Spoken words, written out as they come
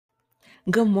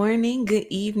Good morning, good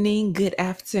evening, good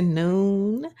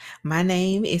afternoon. My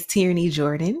name is Tierney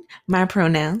Jordan. My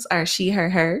pronouns are she, her,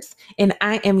 hers, and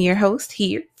I am your host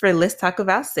here for Let's Talk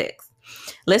About Sex.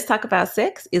 Let's Talk About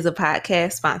Sex is a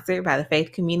podcast sponsored by the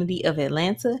Faith Community of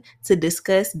Atlanta to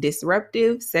discuss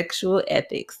disruptive sexual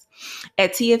ethics.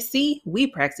 At TFC, we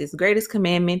practice greatest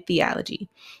commandment theology.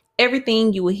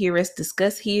 Everything you will hear us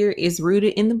discuss here is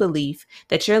rooted in the belief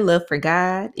that your love for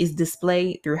God is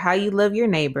displayed through how you love your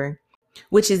neighbor,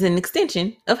 which is an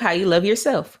extension of how you love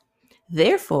yourself.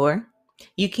 Therefore,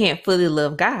 you can't fully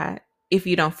love God if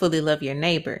you don't fully love your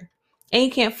neighbor. And you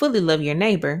can't fully love your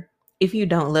neighbor if you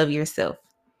don't love yourself.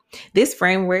 This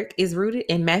framework is rooted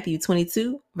in Matthew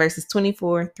 22, verses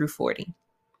 24 through 40.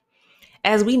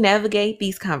 As we navigate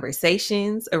these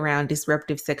conversations around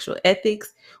disruptive sexual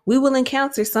ethics, we will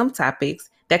encounter some topics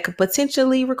that could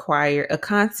potentially require a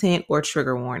content or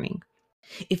trigger warning.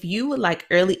 If you would like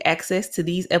early access to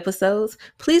these episodes,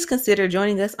 please consider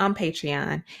joining us on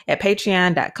Patreon at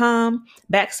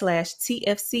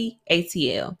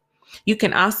patreon.com/TFCATL. You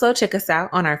can also check us out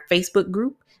on our Facebook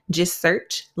group. Just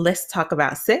search Let's Talk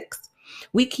About Sex.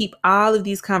 We keep all of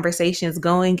these conversations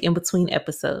going in between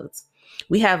episodes.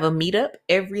 We have a meetup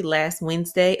every last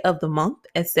Wednesday of the month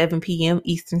at 7 p.m.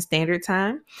 Eastern Standard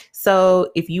Time. So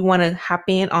if you want to hop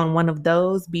in on one of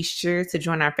those, be sure to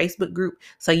join our Facebook group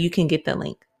so you can get the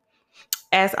link.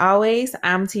 As always,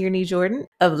 I'm Tierney Jordan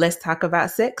of Let's Talk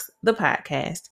About Sex, the podcast.